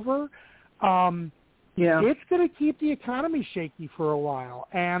spills over. It's going to keep the economy shaky for a while.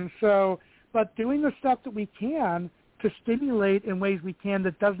 And so, but doing the stuff that we can to stimulate in ways we can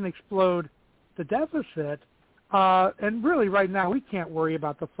that doesn't explode the deficit. And really right now we can't worry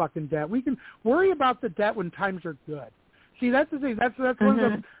about the fucking debt. We can worry about the debt when times are good. See, that's the thing. That's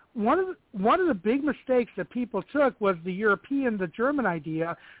one of the big mistakes that people took was the German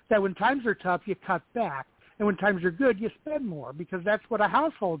idea that when times are tough, you cut back. And when times are good, you spend more because that's what a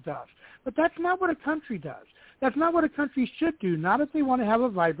household does. But that's not what a country does. That's not what a country should do, not if they want to have a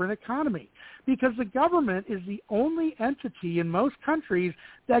vibrant economy. Because the government is the only entity in most countries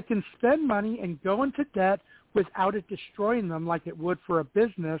that can spend money and go into debt without it destroying them like it would for a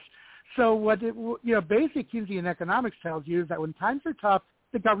business. So what basic Keynesian economics tells you is that when times are tough,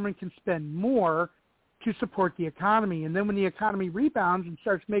 the government can spend more to support the economy. And then when the economy rebounds and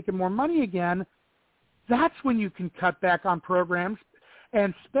starts making more money again, that's when you can cut back on programs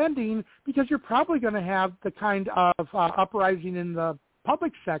and spending because you're probably going to have the kind of uprising in the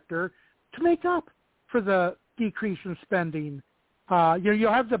public sector to make up for the decrease in spending.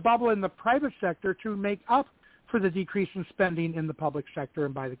 You'll have the bubble in the private sector to make up for the decrease in spending in the public sector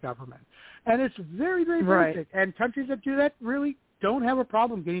and by the government. And it's very, very basic. And countries that do that really don't have a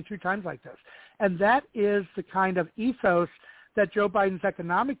problem getting through times like this. And that is the kind of ethos that Joe Biden's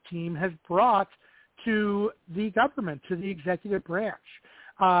economic team has brought to the government, to the executive branch.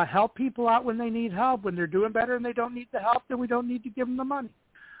 Help people out when they need help. When they're doing better and they don't need the help, then we don't need to give them the money.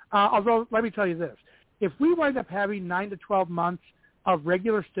 Although, let me tell you this. If we wind up having 9 to 12 months of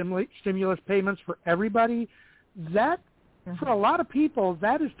regular stimulus payments for everybody, that, for a lot of people,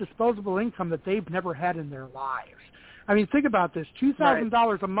 that is disposable income that they've never had in their lives. I mean, think about this.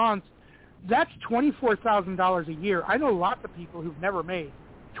 $2,000 a month, that's $24,000 a year. I know lots of people who've never made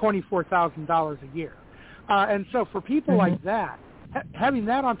 $24,000 a year. And so for people like that, having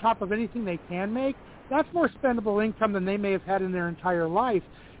that on top of anything they can make, that's more spendable income than they may have had in their entire life.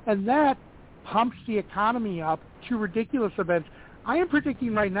 And that pumps the economy up to ridiculous events. I am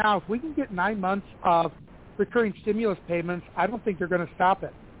predicting right now, if we can get 9 months of recurring stimulus payments, I don't think they're going to stop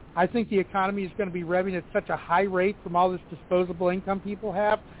it. I think the economy is going to be revving at such a high rate from all this disposable income people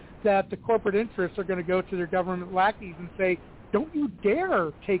have that the corporate interests are going to go to their government lackeys and say, don't you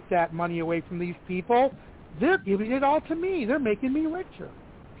dare take that money away from these people. They're giving it all to me. They're making me richer.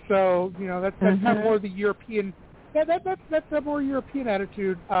 So, that's kind of more the European, that's a more European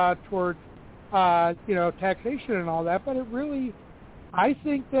attitude towards, taxation and all that. But it really, I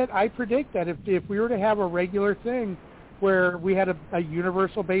predict that if we were to have a regular thing where we had a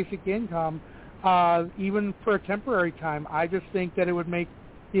universal basic income, even for a temporary time, I just think that it would make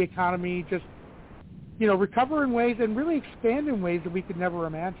the economy just, recover in ways and really expand in ways that we could never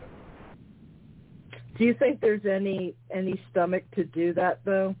imagine. Do you think there's any stomach to do that,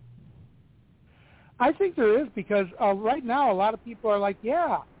 though? I think there is because right now a lot of people are like,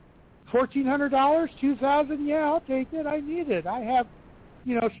 yeah, $1,400, $2,000, yeah, I'll take it. I need it. I have,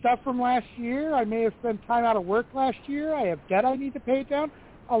 stuff from last year. I may have spent time out of work last year. I have debt I need to pay down.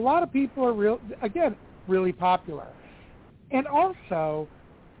 A lot of people are really popular. And also,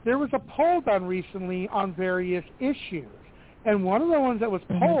 there was a poll done recently on various issues. And one of the ones that was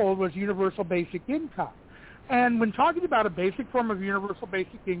polled was universal basic income. And when talking about a basic form of universal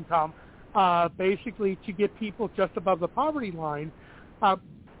basic income, basically to get people just above the poverty line,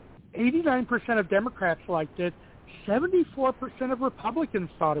 89% of Democrats liked it. 74% of Republicans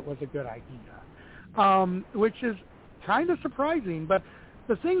thought it was a good idea, which is kind of surprising. But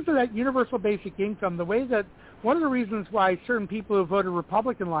the things of that universal basic income, the way that one of the reasons why certain people who voted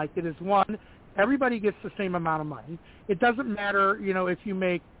Republican like it is, one, everybody gets the same amount of money. It doesn't matter, if you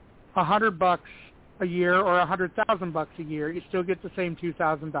make $100 a year or $100,000 a year, you still get the same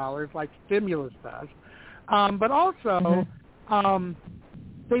 $2,000 like stimulus does. But also,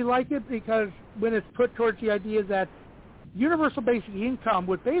 they like it because when it's put towards the idea that universal basic income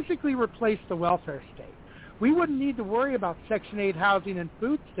would basically replace the welfare state. We wouldn't need to worry about Section 8 housing and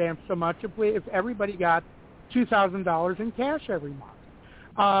food stamps so much if everybody got $2,000 in cash every month.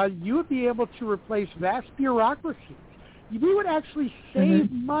 you would be able to replace vast bureaucracies. We would actually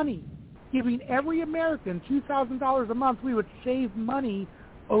save money. Giving every American $2,000 a month, we would save money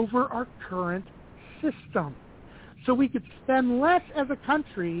over our current system. So we could spend less as a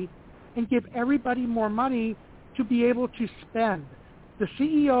country and give everybody more money to be able to spend. The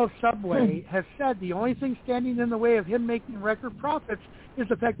CEO of Subway has said the only thing standing in the way of him making record profits is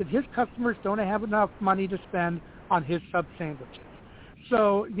the fact that his customers don't have enough money to spend on his sub sandwiches.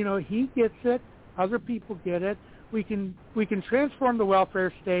 So, he gets it. Other people get it. We can transform the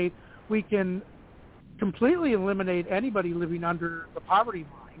welfare state. We can completely eliminate anybody living under the poverty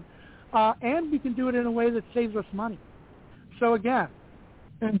line, and we can do it in a way that saves us money. So again,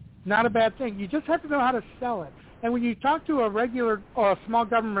 not a bad thing. You just have to know how to sell it. And when you talk to a regular small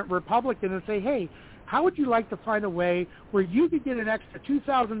government Republican and say, hey, how would you like to find a way where you could get an extra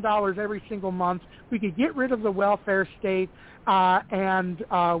 $2,000 every single month, we could get rid of the welfare state, and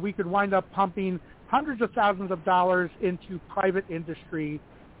we could wind up pumping hundreds of thousands of dollars into private industry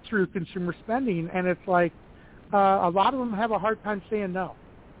through consumer spending? And it's like a lot of them have a hard time saying no.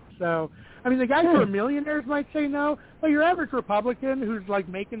 So, the guys who are millionaires might say no, but your average Republican who's like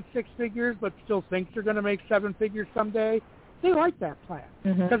making six figures but still thinks they're going to make seven figures someday, they like that plan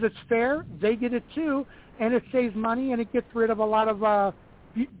because it's fair, they get it too, and it saves money, and it gets rid of a lot of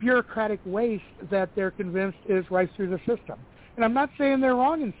bureaucratic waste that they're convinced is right through the system. And I'm not saying they're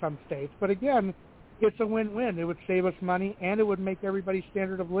wrong in some states, but again, it's a win-win. It would save us money, and it would make everybody's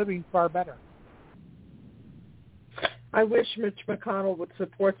standard of living far better. I wish Mitch McConnell would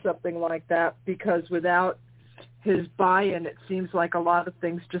support something like that, because without his buy-in, it seems like a lot of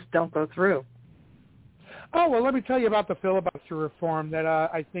things just don't go through. Oh, well, let me tell you about the filibuster reform that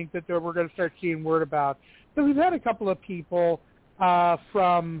I think that we're going to start seeing word about. So we've had a couple of people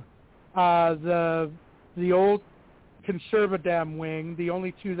from the old conservative wing, the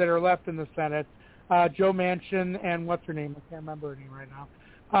only two that are left in the Senate, Joe Manchin and what's her name? I can't remember her name right now.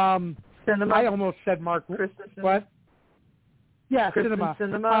 Sinema. I almost said Mark. What? Yeah,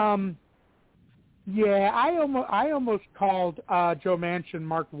 Sinema. Yeah, I almost called Joe Manchin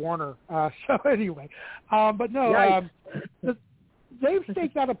Mark Warner. So anyway, but no, they've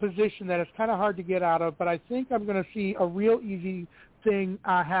staked out a position that is kind of hard to get out of, but I think I'm going to see a real easy thing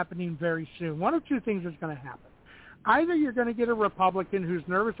happening very soon. One of two things is going to happen. Either you're going to get a Republican who's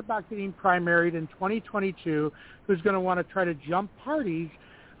nervous about getting primaried in 2022, who's going to want to try to jump parties,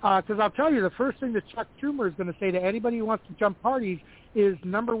 because I'll tell you, the first thing that Chuck Schumer is going to say to anybody who wants to jump parties is,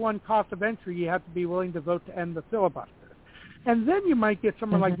 number one cost of entry, you have to be willing to vote to end the filibuster. And then you might get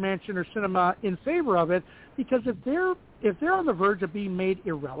someone like Manchin or Sinema in favor of it, because if they're on the verge of being made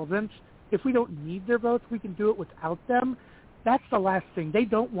irrelevant, if we don't need their votes, we can do it without them. That's the last thing. They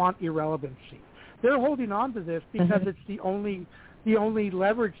don't want irrelevancy. They're holding on to this because it's the only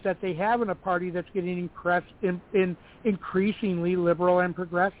leverage that they have in a party that's getting increasingly liberal and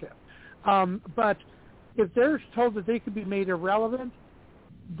progressive. But if they're told that they could be made irrelevant,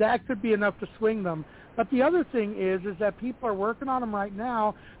 that could be enough to swing them. But the other thing is that people are working on them right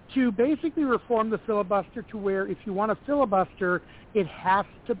now to basically reform the filibuster to where if you want a filibuster, it has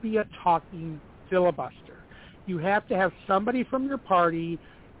to be a talking filibuster. You have to have somebody from your party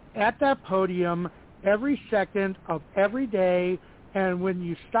at that podium every second of every day, and when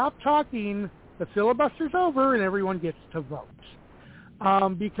you stop talking, the filibuster's over and everyone gets to vote.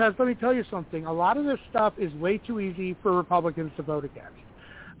 Because let me tell you something, a lot of this stuff is way too easy for Republicans to vote against,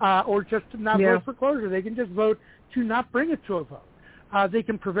 or just to not vote for closure. They can just vote to not bring it to a vote. They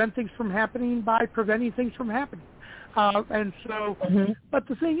can prevent things from happening by preventing things from happening. And so, but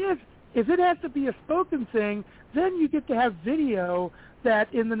the thing is, if it has to be a spoken thing, then you get to have video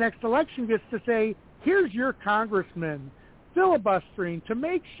that in the next election gets to say, here's your congressman filibustering to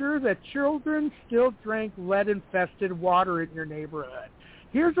make sure that children still drank lead-infested water in your neighborhood.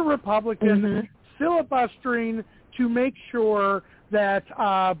 Here's a Republican filibustering to make sure that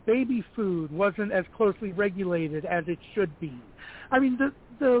baby food wasn't as closely regulated as it should be. I mean,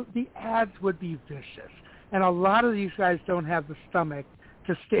 the ads would be vicious, and a lot of these guys don't have the stomach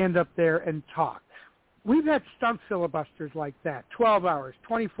to stand up there and talk. We've had stunt filibusters like that, 12 hours,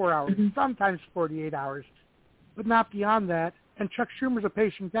 24 hours, sometimes 48 hours, but not beyond that. And Chuck Schumer's a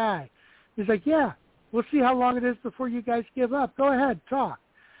patient guy. He's like, yeah, we'll see how long it is before you guys give up. Go ahead, talk.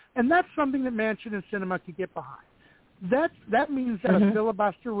 And that's something that Manchin and Sinema could get behind. That means that a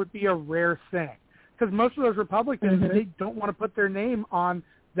filibuster would be a rare thing, because most of those Republicans, they don't want to put their name on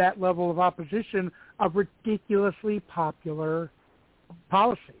that level of opposition of ridiculously popular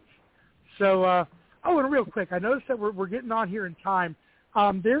policies. So, and real quick, I noticed that we're getting on here in time.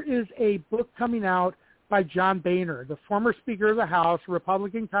 There is a book coming out by John Boehner, the former Speaker of the House, a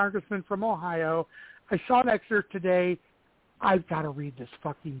Republican congressman from Ohio. I saw an excerpt today. I've got to read this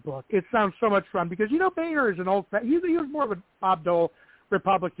fucking book. It sounds so much fun because, Boehner is an he was more of a Bob Dole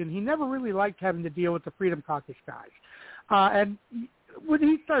Republican. He never really liked having to deal with the Freedom Caucus guys. And when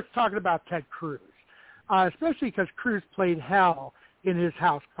he starts talking about Ted Cruz, especially because Cruz played hell in his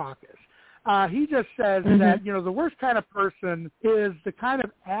House caucus, he just says that, the worst kind of person is the kind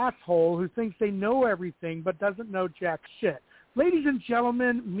of asshole who thinks they know everything but doesn't know jack shit. Ladies and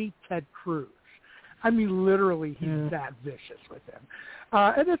gentlemen, meet Ted Cruz. I mean, literally, he's that vicious with him.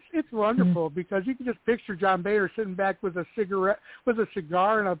 And it's wonderful because you can just picture John Boehner sitting back with a cigar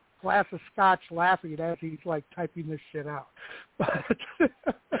and a glass of scotch laughing as he's, typing this shit out. But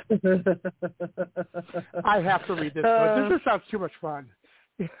I have to read this book. This just sounds too much fun.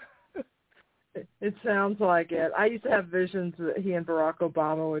 It sounds like it. I used to have visions that he and Barack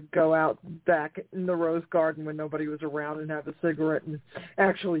Obama would go out back in the Rose Garden when nobody was around and have a cigarette and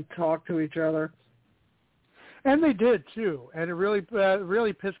actually talk to each other. And they did too, and it really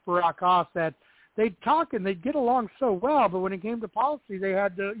pissed Barack off that they'd talk and they'd get along so well, but when it came to policy, they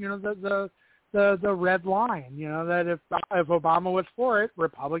had the red line, that if Obama was for it,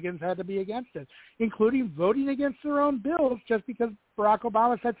 Republicans had to be against it, including voting against their own bills just because Barack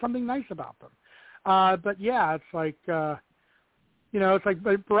Obama said something nice about them. But yeah, it's like Barack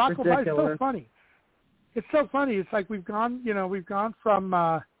Obama is so funny. It's so funny. It's like we've gone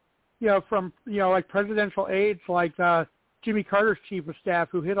from presidential aides like Jimmy Carter's chief of staff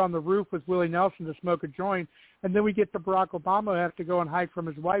who hid on the roof with Willie Nelson to smoke a joint, and then we get to Barack Obama who has to go and hide from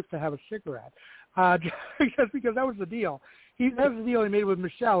his wife to have a cigarette. Because that was the deal. That was the deal he made with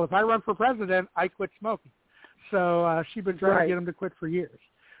Michelle. If I run for president, I quit smoking. So she'd been trying to get him to quit for years.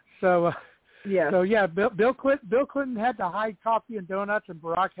 So Bill Clinton had to hide coffee and donuts, and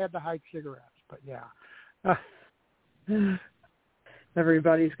Barack had to hide cigarettes. But yeah.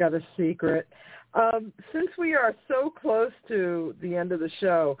 Everybody's got a secret. Since we are so close to the end of the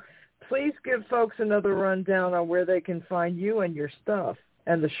show, please give folks another rundown on where they can find you and your stuff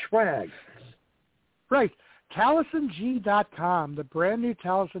and the swag. Right. TALIESING.com, the brand new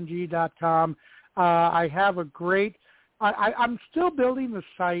TALIESING.com. I have a great I'm still building the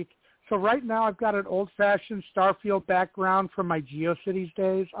site. So right now I've got an old-fashioned Starfield background from my GeoCities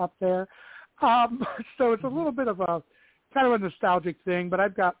days up there. So it's a little bit of a kind of a nostalgic thing, but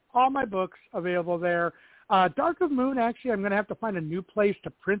I've got all my books available there. Dark of Moon, actually, I'm going to have to find a new place to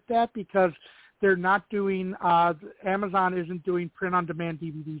print that because they're not doing, Amazon isn't doing print-on-demand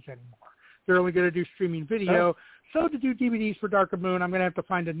DVDs anymore. They're only going to do streaming video. Oh. So to do DVDs for Dark of Moon, I'm going to have to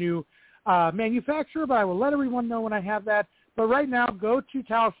find a new manufacturer, but I will let everyone know when I have that. But right now, go to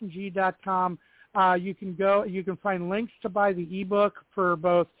TALIESING.com. You can find links to buy the ebook for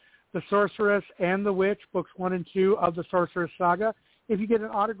both The Sorceress and The Witch, books 1 and 2 of the Sorceress Saga. If you get an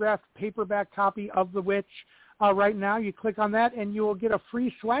autographed paperback copy of The Witch right now, you click on that and you will get a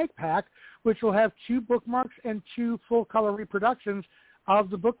free swag pack, which will have 2 bookmarks and 2 full-color reproductions of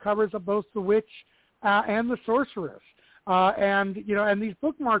the book covers of both The Witch and The Sorceress. And these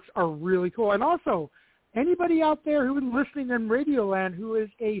bookmarks are really cool. And also, anybody out there who is listening in Radioland who is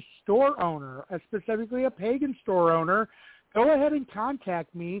a store owner, specifically a pagan store owner, go ahead and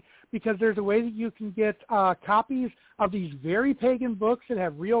contact me because there's a way that you can get copies of these very pagan books that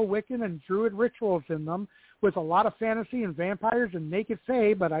have real Wiccan and Druid rituals in them with a lot of fantasy and vampires and naked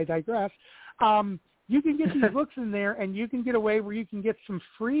fae, but I digress. You can get these books in there, and you can get a way where you can get some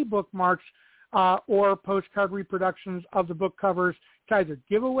free bookmarks or postcard reproductions of the book covers to either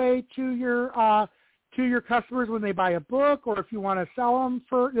give away to your customers when they buy a book, or if you want to sell them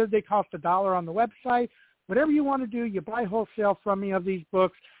they cost $1 on the website. Whatever you want to do, you buy wholesale from me of these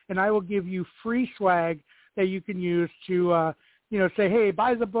books, and I will give you free swag that you can use to, say, hey,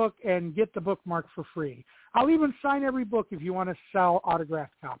 buy the book and get the bookmark for free. I'll even sign every book if you want to sell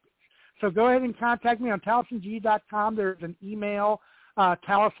autographed copies. So go ahead and contact me on TALIESIN.com. There's an email,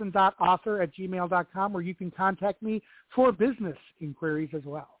 taliesin.author@gmail.com, where you can contact me for business inquiries as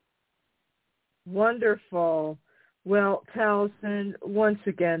well. Wonderful. Well, Taliesin, once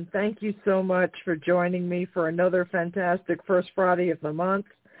again, thank you so much for joining me for another fantastic first Friday of the month.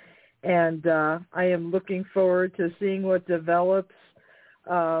 And I am looking forward to seeing what develops.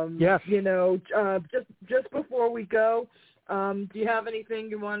 Yes. Just before we go, do you have anything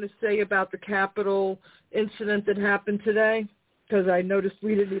you want to say about the Capitol incident that happened today? Because I noticed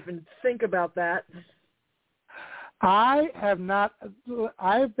we didn't even think about that. I have not.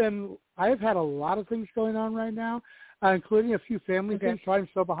 I've had a lot of things going on right now, including a few family things. So I'm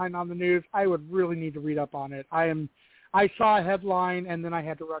so behind on the news. I would really need to read up on it. I saw a headline and then I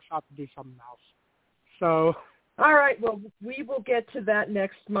had to rush out to do something else. So. All right. Well, we will get to that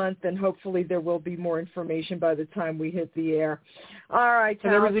next month, and hopefully there will be more information by the time we hit the air. All right, Taliesin,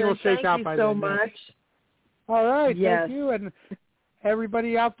 and everything will shake out by then. Thank you so much. All right. Yes. Thank you. And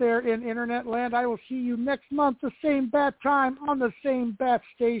everybody out there in Internet land, I will see you next month, the same bat time on the same bat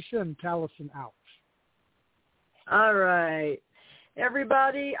station. Taliesin out. All right.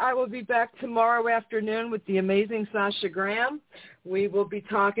 Everybody, I will be back tomorrow afternoon with the amazing Sasha Graham. We will be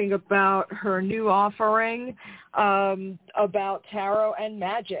talking about her new offering about tarot and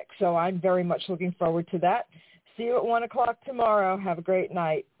magic. So I'm very much looking forward to that. See you at 1 o'clock tomorrow. Have a great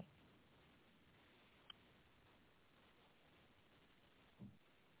night.